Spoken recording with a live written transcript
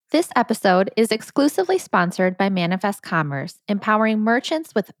This episode is exclusively sponsored by Manifest Commerce, empowering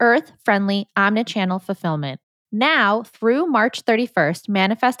merchants with earth-friendly omnichannel fulfillment. Now, through March 31st,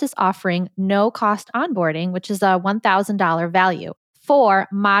 Manifest is offering no-cost onboarding, which is a $1,000 value, for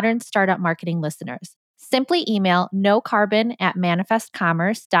modern startup marketing listeners. Simply email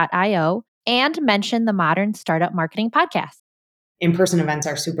nocarbon@manifestcommerce.io and mention the Modern Startup Marketing Podcast. In-person events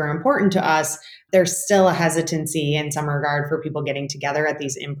are super important to us. There's still a hesitancy in some regard for people getting together at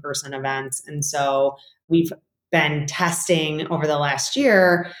these in-person events. And so we've been testing over the last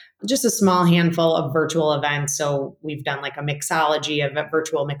year just a small handful of virtual events. So we've done like a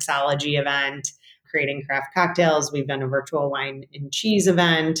virtual mixology event, creating craft cocktails. We've done a virtual wine and cheese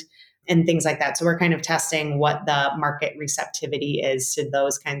event and things like that. So we're kind of testing what the market receptivity is to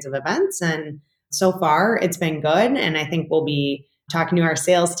those kinds of events. And so far it's been good. And I think we'll be talking to our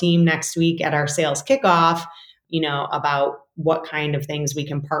sales team next week at our sales kickoff, about what kind of things we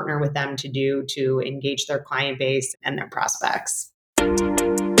can partner with them to do to engage their client base and their prospects.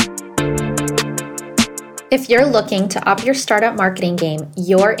 If you're looking to up your startup marketing game,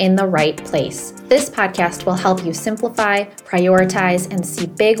 you're in the right place. This podcast will help you simplify, prioritize, and see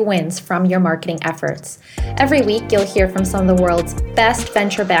big wins from your marketing efforts. Every week, you'll hear from some of the world's best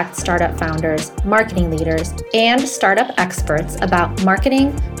venture-backed startup founders, marketing leaders, and startup experts about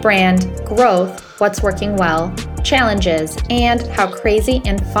marketing, brand, growth, what's working well, challenges, and how crazy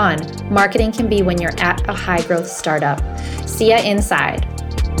and fun marketing can be when you're at a high-growth startup. See ya inside.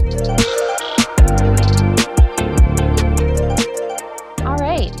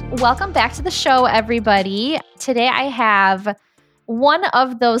 Welcome back to the show, everybody. Today I have one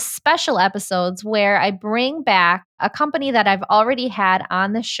of those special episodes where I bring back a company that I've already had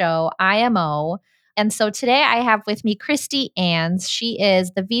on the show, IMO. And so today I have with me Kristi Ans. She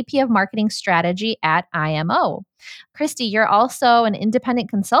is the VP of Marketing Strategy at IMO. Kristi, you're also an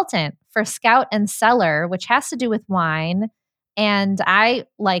independent consultant for Scout and Cellar, which has to do with wine. And I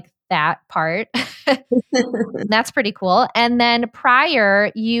like that part. That's pretty cool. And then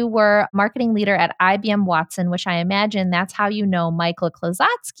prior, you were marketing leader at IBM Watson, which I imagine that's how you know Michael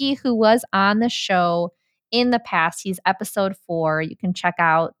Klozatsky, who was on the show in the past. He's episode 4. You can check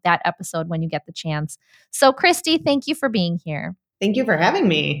out that episode when you get the chance. So, Kristi, thank you for being here. Thank you for having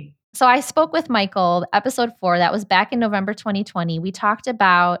me. So I spoke with Michael, episode 4. That was back in November 2020. We talked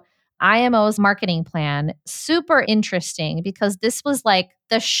about IMO's marketing plan. Super interesting because this was like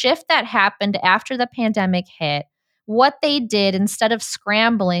the shift that happened after the pandemic hit. What they did instead of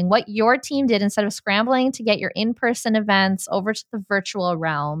scrambling, what your team did instead of scrambling to get your in-person events over to the virtual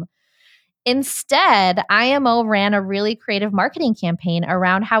realm. Instead, IMO ran a really creative marketing campaign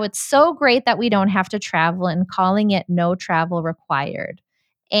around how it's so great that we don't have to travel and calling it no travel required.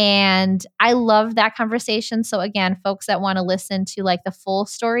 And I love that conversation. So again, folks that want to listen to like the full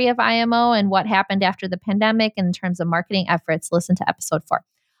story of IMO and what happened after the pandemic in terms of marketing efforts, listen to episode 4.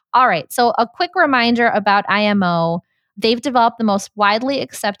 All right. So a quick reminder about IMO. They've developed the most widely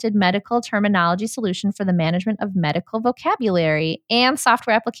accepted medical terminology solution for the management of medical vocabulary and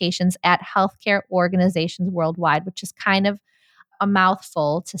software applications at healthcare organizations worldwide, which is kind of a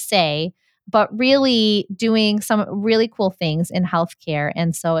mouthful to say, but really doing some really cool things in healthcare.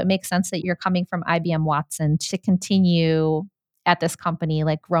 And so it makes sense that you're coming from IBM Watson to continue at this company,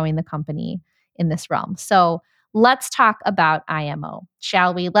 like growing the company in this realm. So let's talk about IMO,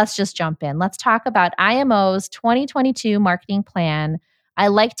 shall we? Let's just jump in. Let's talk about IMO's 2022 marketing plan. I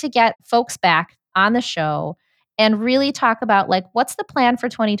like to get folks back on the show and really talk about like, what's the plan for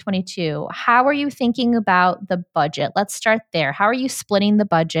 2022? How are you thinking about the budget? Let's start there. How are you splitting the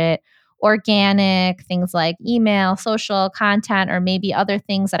budget? Organic, things like email, social content, or maybe other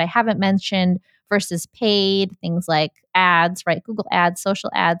things that I haven't mentioned versus paid, things like ads, right? Google ads,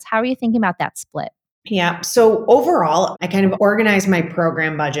 social ads. How are you thinking about that split? Yeah. So overall, I kind of organize my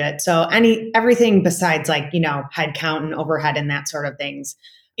program budget. So everything besides like, headcount and overhead and that sort of things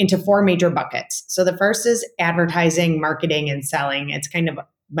into 4 major buckets. So the first is advertising, marketing, and selling. It's kind of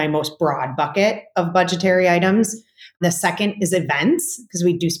my most broad bucket of budgetary items. The second is events, because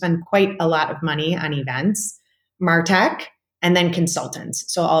we do spend quite a lot of money on events, MarTech, and then consultants.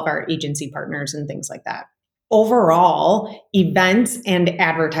 So all of our agency partners and things like that. Overall, events and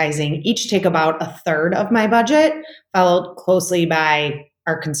advertising each take about 1/3 of my budget, followed closely by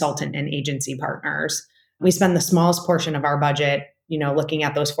our consultant and agency partners. We spend the smallest portion of our budget, looking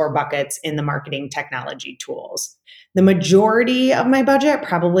at those 4 buckets in the marketing technology tools. The majority of my budget,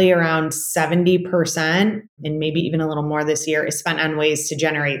 probably around 70%, and maybe even a little more this year, is spent on ways to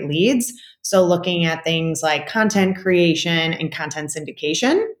generate leads. So looking at things like content creation and content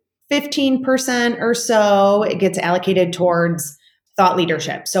syndication. 15% or so, it gets allocated towards thought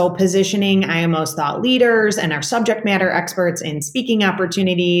leadership. So positioning IMO's thought leaders and our subject matter experts in speaking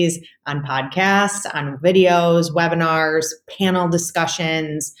opportunities, on podcasts, on videos, webinars, panel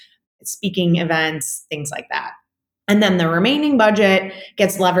discussions, speaking events, things like that. And then the remaining budget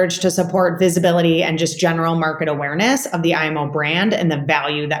gets leveraged to support visibility and just general market awareness of the IMO brand and the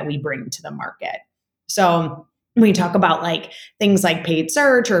value that we bring to the market. So when we talk about like things like paid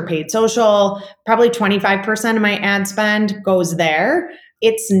search or paid social, probably 25% of my ad spend goes there.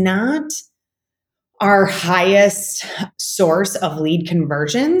 It's not our highest source of lead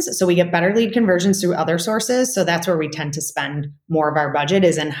conversions. So we get better lead conversions through other sources. So that's where we tend to spend more of our budget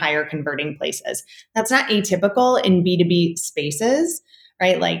is in higher converting places. That's not atypical in B2B spaces,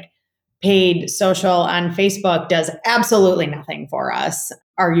 right? Like paid social on Facebook does absolutely nothing for us.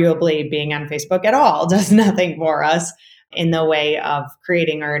 Arguably being on Facebook at all does nothing for us in the way of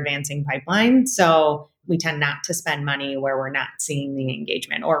creating or advancing pipeline. So we tend not to spend money where we're not seeing the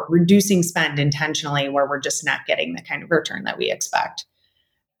engagement or reducing spend intentionally where we're just not getting the kind of return that we expect.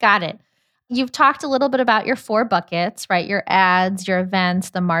 Got it. You've talked a little bit about your 4 buckets, right? Your ads, your events,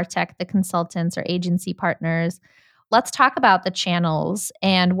 the MarTech, the consultants or agency partners. Let's talk about the channels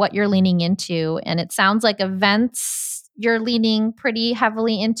and what you're leaning into. And it sounds like events you're leaning pretty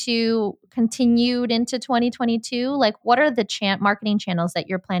heavily into, continued into 2022. Like, what are the marketing channels that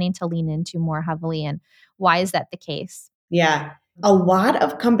you're planning to lean into more heavily, and why is that the case? Yeah. A lot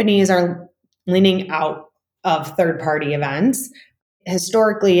of companies are leaning out of third party events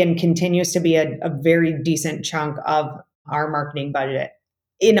historically and continues to be a very decent chunk of our marketing budget.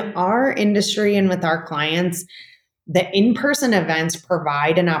 In our industry and with our clients, the in person events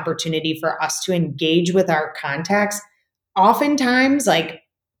provide an opportunity for us to engage with our contacts. Oftentimes, like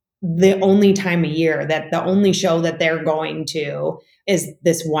the only time a year that the only show that they're going to is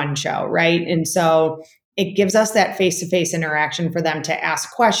this one show, right? And so it gives us that face-to-face interaction for them to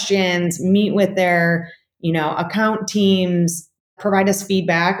ask questions, meet with their, account teams, provide us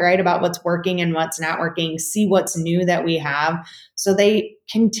feedback, right, about what's working and what's not working, see what's new that we have. So they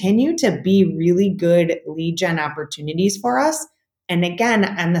continue to be really good lead gen opportunities for us. And again,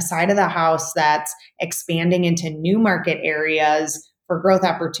 on the side of the house that's expanding into new market areas for growth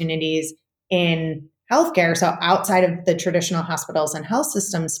opportunities in healthcare. So outside of the traditional hospitals and health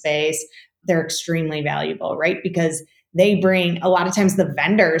system space, they're extremely valuable, right? Because they bring a lot of times the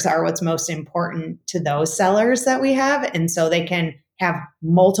vendors are what's most important to those sellers that we have. And so they can have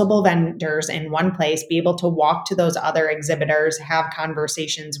multiple vendors in one place, be able to walk to those other exhibitors, have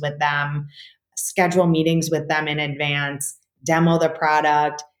conversations with them, schedule meetings with them in advance, demo the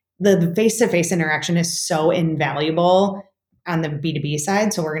product. The face-to-face interaction is so invaluable on the B2B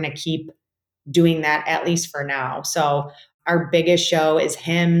side. So we're going to keep doing that at least for now. So our biggest show is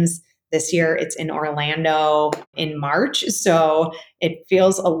HIMSS. This year it's in Orlando in March. So it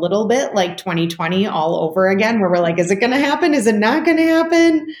feels a little bit like 2020 all over again, where we're like, is it going to happen? Is it not going to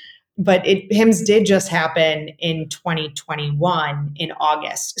happen? But HIMSS did just happen in 2021 in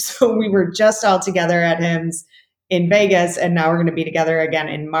August. So we were just all together at HIMSS in Vegas, and now we're going to be together again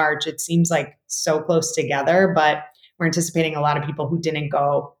in March. It seems like so close together, but we're anticipating a lot of people who didn't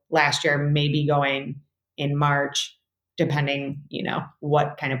go last year maybe going in March, depending,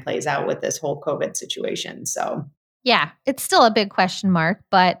 what kind of plays out with this whole COVID situation. So, Yeah, it's still a big question mark,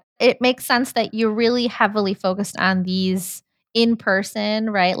 but it makes sense that you're really heavily focused on these in person,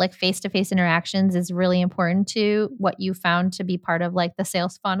 right? Like face to face interactions is really important to what you found to be part of like the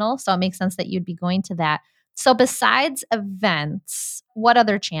sales funnel. So it makes sense that you'd be going to that. So besides events, what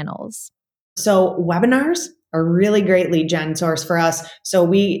other channels? So webinars are a really great lead gen source for us. So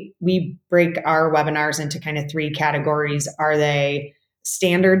we break our webinars into kind of 3 categories. Are they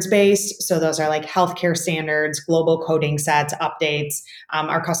standards based? So those are like healthcare standards, global coding sets, updates.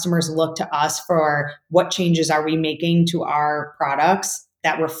 Our customers look to us for what changes are we making to our products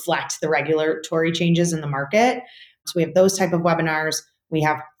that reflect the regulatory changes in the market. So we have those type of webinars. We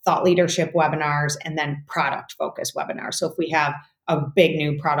have thought leadership webinars and then product focused webinars. So if we have a big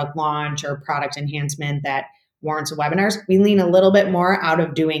new product launch or product enhancement that warrants webinars, we lean a little bit more out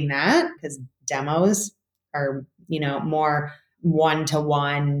of doing that because demos are, more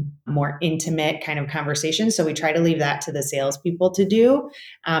one-to-one, more intimate kind of conversations. So we try to leave that to the salespeople to do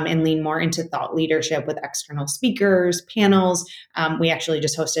and lean more into thought leadership with external speakers, panels. We actually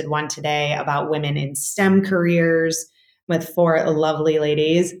just hosted one today about women in STEM careers with 4 lovely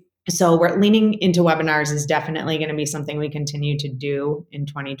ladies. So we're leaning into webinars is definitely going to be something we continue to do in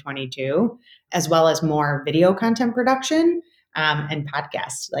 2022, as well as more video content production and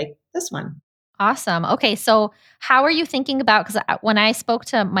podcasts like this one. Awesome. Okay, so how are you thinking about, because when I spoke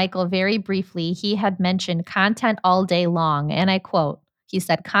to Michael very briefly, he had mentioned content all day long, and I quote, he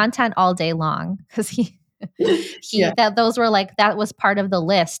said content all day long because he Yeah. that those were like that was part of the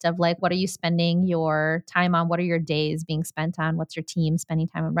list of like what are you spending your time on, what are your days being spent on, what's your team spending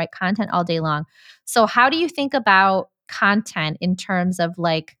time on, right? Content all day long. So how do you think about content in terms of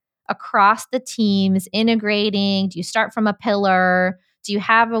like across the teams integrating? Do you start from a pillar? Do you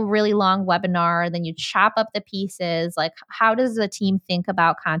have a really long webinar, then you chop up the pieces? Like, how does the team think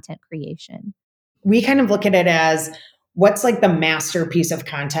about content creation? We kind of look at it as what's like the masterpiece of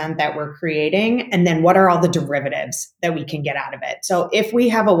content that we're creating, and then what are all the derivatives that we can get out of it. So if we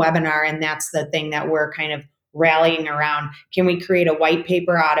have a webinar and that's the thing that we're kind of rallying around, can we create a white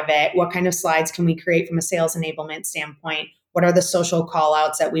paper out of it? What kind of slides can we create from a sales enablement standpoint? What are the social call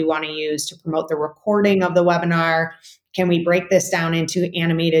outs that we want to use to promote the recording of the webinar? Can we break this down into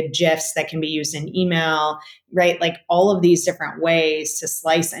animated GIFs that can be used in email? Right? Like all of these different ways to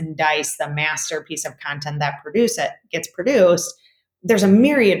slice and dice the masterpiece of content that gets produced. There's a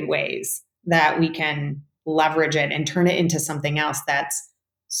myriad ways that we can leverage it and turn it into something else that's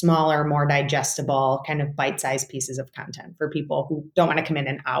smaller, more digestible, kind of bite-sized pieces of content for people who don't want to commit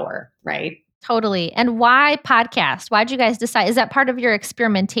an hour, right? Totally. And why podcast? Why'd you guys decide? Is that part of your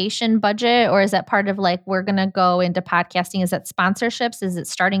experimentation budget, or is that part of like, we're going to go into podcasting? Is that sponsorships? Is it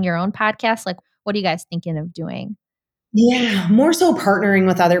starting your own podcast? Like, what are you guys thinking of doing? Yeah, more so partnering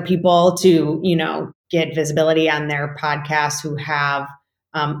with other people to, get visibility on their podcasts who have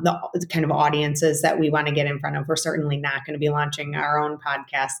the kind of audiences that we want to get in front of. We're certainly not going to be launching our own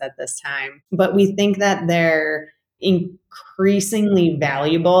podcast at this time, but we think that they're increasingly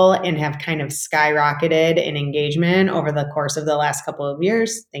valuable and have kind of skyrocketed in engagement over the course of the last couple of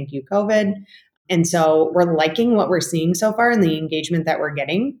years. Thank you, COVID. And so we're liking what we're seeing so far and the engagement that we're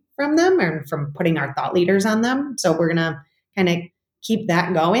getting from them and from putting our thought leaders on them. So we're going to kind of keep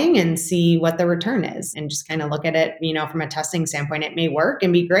that going and see what the return is and just kind of look at it, from a testing standpoint. It may work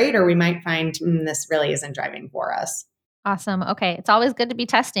and be great, or we might find this really isn't driving for us. Awesome. Okay. It's always good to be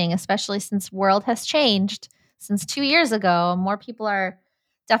testing, especially since world has changed since 2 years ago. More people are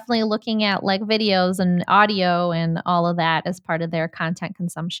definitely looking at like videos and audio and all of that as part of their content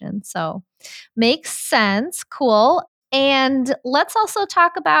consumption. So makes sense. Cool. And let's also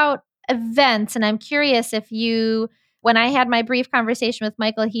talk about events. And I'm curious if when I had my brief conversation with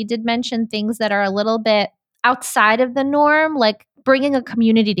Michael, he did mention things that are a little bit outside of the norm, like bringing a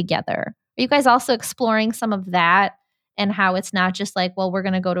community together. Are you guys also exploring some of that? And how it's not just like, well, we're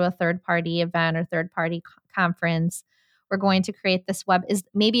going to go to a third party event or third party conference. We're going to create this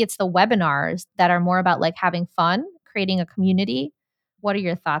maybe it's the webinars that are more about like having fun, creating a community. What are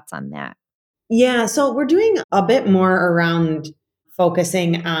your thoughts on that? Yeah, so we're doing a bit more around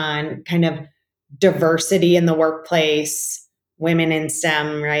focusing on kind of diversity in the workplace, women in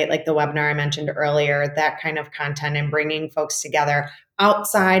STEM, right? Like the webinar I mentioned earlier, that kind of content and bringing folks together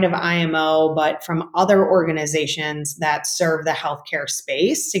outside of IMO, but from other organizations that serve the healthcare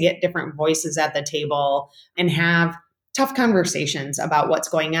space to get different voices at the table and have tough conversations about what's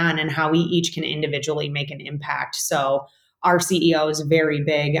going on and how we each can individually make an impact. So our CEO is very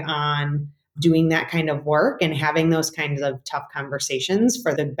big on doing that kind of work and having those kinds of tough conversations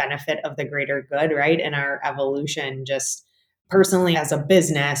for the benefit of the greater good, right? And our evolution, just personally as a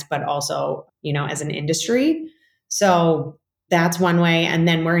business, but also, as an industry. So that's one way. And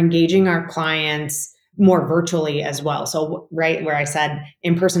then we're engaging our clients more virtually as well. So, right where I said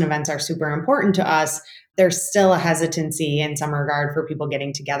in person events are super important to us, there's still a hesitancy in some regard for people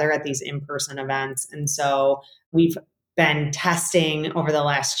getting together at these in person events. And so we've been testing over the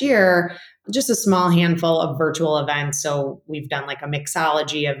last year just a small handful of virtual events. So we've done like a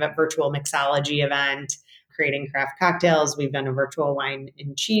virtual mixology event, creating craft cocktails. We've done a virtual wine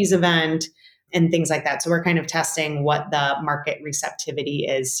and cheese event and things like that. So we're kind of testing what the market receptivity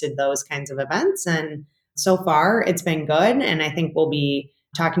is to those kinds of events. And so far it's been good. And I think we'll be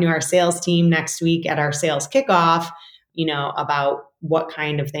talking to our sales team next week at our sales kickoff, about what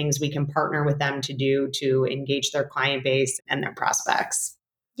kind of things we can partner with them to do to engage their client base and their prospects.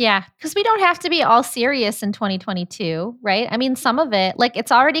 Yeah, because we don't have to be all serious in 2022, right? I mean, some of it, like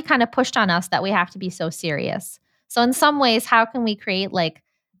it's already kind of pushed on us that we have to be so serious. So, in some ways, how can we create like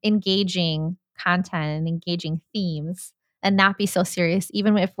engaging content and engaging themes and not be so serious,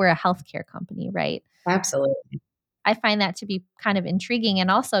 even if we're a healthcare company, right? Absolutely. I find that to be kind of intriguing. And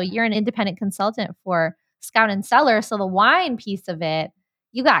also, you're an independent consultant for Scout and Cellar. So, the wine piece of it,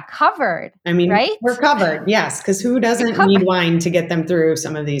 you got covered, I mean, right? we're covered. Yes. Because who You're doesn't need covered. wine to get them through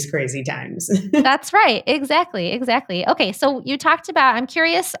some of these crazy times? That's right. Exactly, exactly. Okay, so you talked about I'm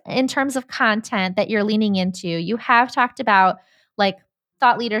curious in terms of content that you're leaning into. You have talked about like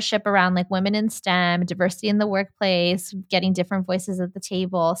thought leadership around like women in STEM, diversity in the workplace, getting different voices at the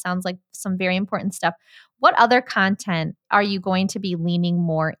table. Sounds like some very important stuff. What other content are you going to be leaning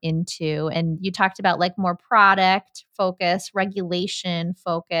more into? And you talked about like more product focus, regulation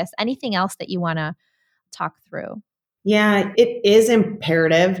focus, anything else that you want to talk through? Yeah, it is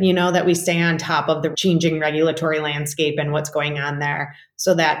imperative, that we stay on top of the changing regulatory landscape and what's going on there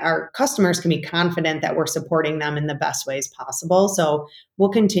so that our customers can be confident that we're supporting them in the best ways possible. So we'll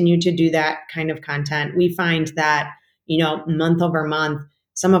continue to do that kind of content. We find that, month over month,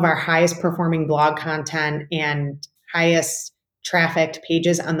 some of our highest performing blog content and highest trafficked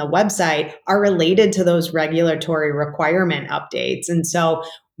pages on the website are related to those regulatory requirement updates. And so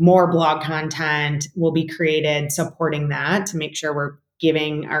more blog content will be created supporting that to make sure we're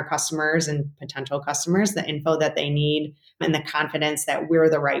giving our customers and potential customers the info that they need and the confidence that we're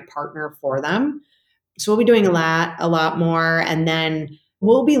the right partner for them. So we'll be doing a lot more. And then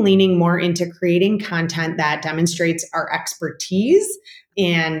we'll be leaning more into creating content that demonstrates our expertise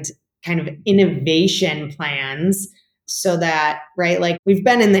and kind of innovation plans so that, right, like we've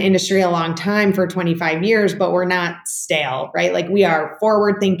been in the industry a long time for 25 years, but we're not stale, right? Like we are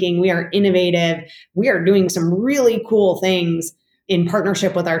forward thinking, we are innovative, we are doing some really cool things in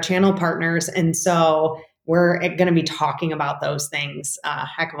partnership with our channel partners. And so we're going to be talking about those things a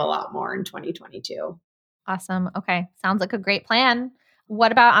heck of a lot more in 2022. Awesome. Okay. Sounds like a great plan.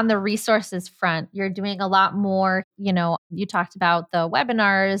 What about on the resources front? You're doing a lot more, you talked about the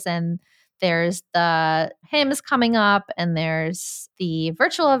webinars and there's the hymns coming up and there's the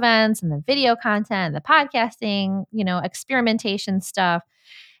virtual events and the video content, the podcasting, experimentation stuff.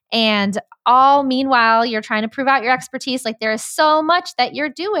 And all meanwhile, you're trying to prove out your expertise. Like there is so much that you're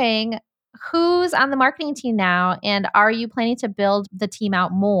doing. Who's on the marketing team now? And are you planning to build the team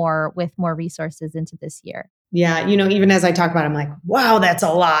out more with more resources into this year? Yeah, even as I talk about it, I'm like, wow, that's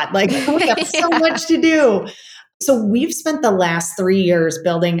a lot. Like we have so Yeah. much to do. So we've spent the last 3 years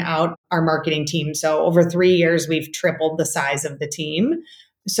building out our marketing team. So over 3 years, we've tripled the size of the team.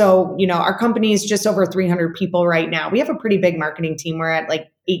 So, our company is just over 300 people right now. We have a pretty big marketing team. We're at like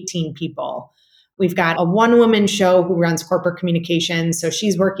 18 people. We've got a one woman show who runs corporate communications. So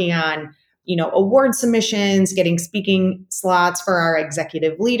she's working on, award submissions, getting speaking slots for our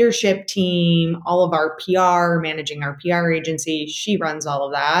executive leadership team, all of our PR, managing our PR agency. She runs all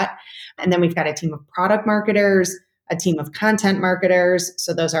of that. And then we've got a team of product marketers, a team of content marketers.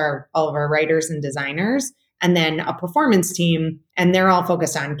 So those are all of our writers and designers. And then a performance team, and they're all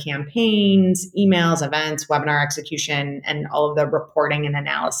focused on campaigns, emails, events, webinar execution, and all of the reporting and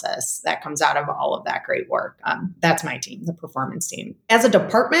analysis that comes out of all of that great work. That's my team, the performance team. As a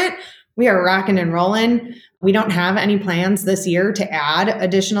department, we are rocking and rolling. We don't have any plans this year to add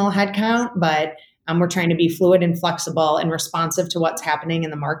additional headcount, but we're trying to be fluid and flexible and responsive to what's happening in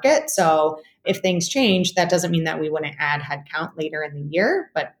the market. So if things change, that doesn't mean that we wouldn't add headcount later in the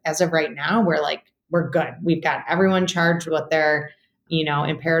year. But as of right now, we're good. We've got everyone charged what their,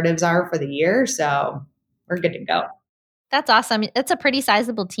 imperatives are for the year. So we're good to go. That's awesome. It's a pretty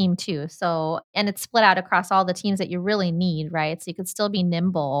sizable team too. So, and it's split out across all the teams that you really need, right? So you could still be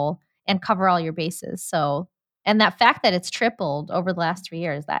nimble and cover all your bases. So, and that fact that it's tripled over the last 3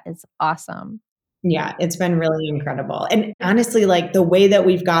 years, that is awesome. Yeah, it's been really incredible. And honestly, like the way that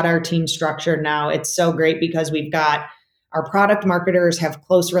we've got our team structured now, it's so great because we've got our product marketers have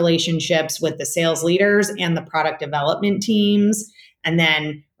close relationships with the sales leaders and the product development teams. And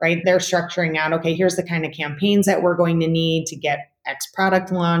then, right, they're structuring out, okay, here's the kind of campaigns that we're going to need to get X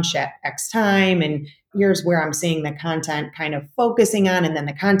product launch at X time. And here's where I'm seeing the content kind of focusing on. And then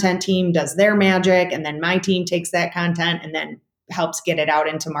the content team does their magic. And then my team takes that content and then helps get it out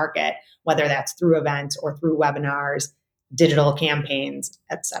into market, whether that's through events or through webinars, digital campaigns,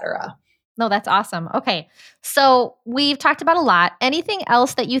 et cetera. No, that's awesome. Okay. So we've talked about a lot. Anything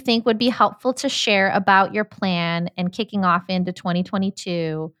else that you think would be helpful to share about your plan and kicking off into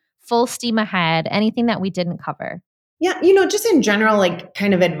 2022, full steam ahead? Anything that we didn't cover? Yeah, just in general, like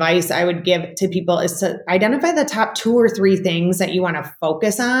kind of advice I would give to people is to identify the top 2 or 3 things that you want to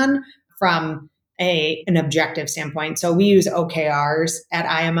focus on from an objective standpoint. So we use OKRs at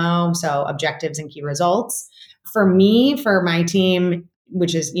IMO, so objectives and key results. For me, for my team,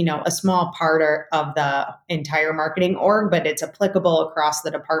 which is, a small part of the entire marketing org, but it's applicable across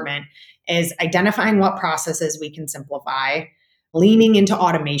the department, is identifying what processes we can simplify, leaning into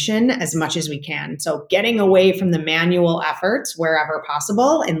automation as much as we can. So getting away from the manual efforts wherever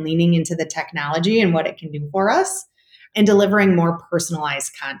possible and leaning into the technology and what it can do for us, and delivering more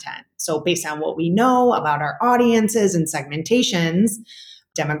personalized content. So based on what we know about our audiences and segmentations,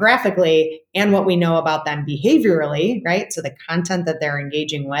 demographically, and what we know about them behaviorally, right? So the content that they're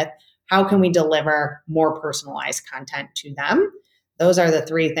engaging with, how can we deliver more personalized content to them? Those are the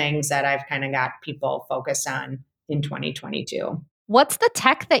three things that I've kind of got people focused on in 2022. What's the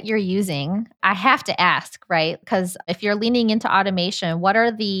tech that you're using? I have to ask, right? Because if you're leaning into automation, what are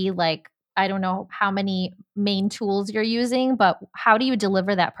the I don't know how many main tools you're using, but how do you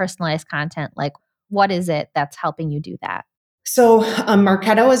deliver that personalized content? Like, what is it that's helping you do that? So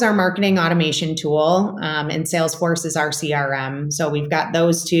Marketo is our marketing automation tool, and Salesforce is our CRM. So we've got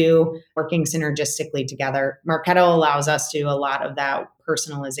those two working synergistically together. Marketo allows us to do a lot of that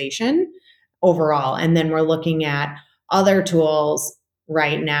personalization overall. And then we're looking at other tools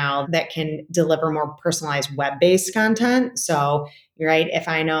right now that can deliver more personalized web-based content. So, right, if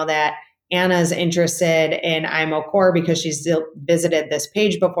I know that Anna's interested in IMO Core because she's visited this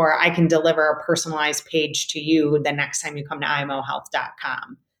page before, I can deliver a personalized page to you the next time you come to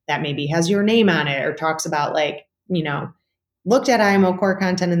imohealth.com that maybe has your name on it or talks about looked at IMO Core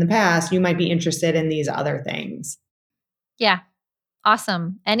content in the past, you might be interested in these other things. Yeah.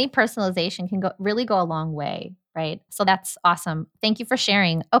 Awesome. Any personalization can really go a long way, right? So that's awesome. Thank you for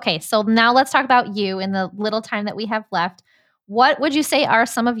sharing. Okay, so now let's talk about you in the little time that we have left. What would you say are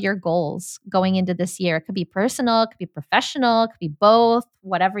some of your goals going into this year? It could be personal, it could be professional, it could be both,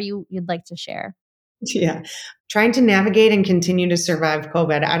 whatever you'd like to share. Yeah. Trying to navigate and continue to survive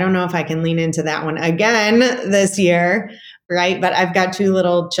COVID. I don't know if I can lean into that one again this year, right? But I've got two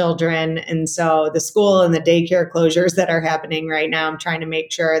little children. And so the school and the daycare closures that are happening right now, I'm trying to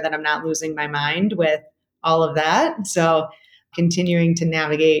make sure that I'm not losing my mind with all of that. So continuing to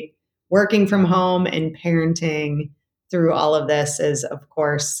navigate working from home and parenting through all of this is, of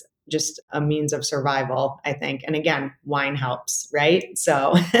course, just a means of survival, I think. And again, wine helps, right?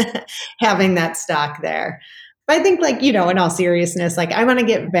 So having that stock there. But I think, in all seriousness, I want to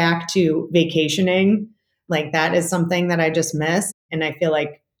get back to vacationing. That is something that I just miss. And I feel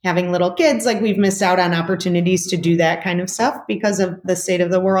like having little kids, we've missed out on opportunities to do that kind of stuff because of the state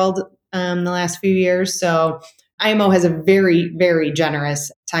of the world the last few years. So IMO has a very, very generous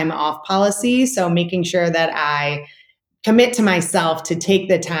time off policy. So making sure that I commit to myself to take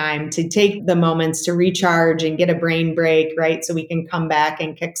the time, to take the moments to recharge and get a brain break, right? So we can come back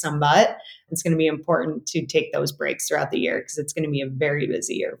and kick some butt. It's going to be important to take those breaks throughout the year because it's going to be a very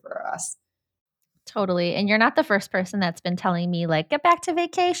busy year for us. Totally. And you're not the first person that's been telling me, get back to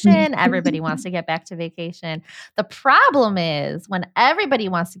vacation. Everybody wants to get back to vacation. The problem is when everybody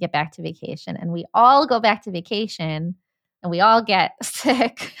wants to get back to vacation and we all go back to vacation and we all get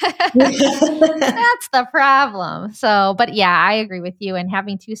sick. That's the problem. So, but yeah, I agree with you. And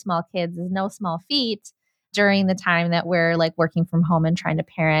having two small kids is no small feat during the time that we're working from home and trying to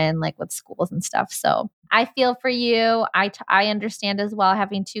parent with schools and stuff. So I feel for you. I understand as well,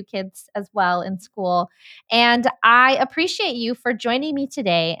 having two kids as well in school. And I appreciate you for joining me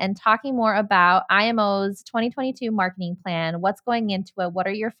today and talking more about IMO's 2022 marketing plan, what's going into it, what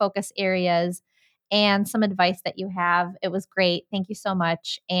are your focus areas, and some advice that you have. It was great. Thank you so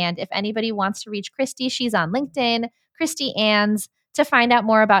much. And if anybody wants to reach Kristi, she's on LinkedIn, Kristi Ans. To find out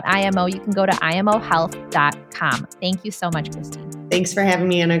more about IMO, you can go to imohealth.com. Thank you so much, Kristi. Thanks for having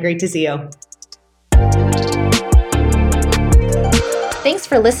me, Anna. Great to see you. Thanks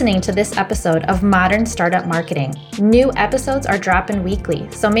for listening to this episode of Modern Startup Marketing. New episodes are dropping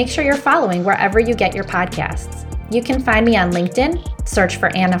weekly, so make sure you're following wherever you get your podcasts. You can find me on LinkedIn, search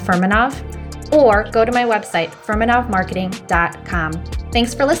for Anna Furmanov, or go to my website, furmanovmarketing.com.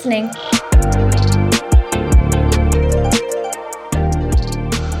 Thanks for listening.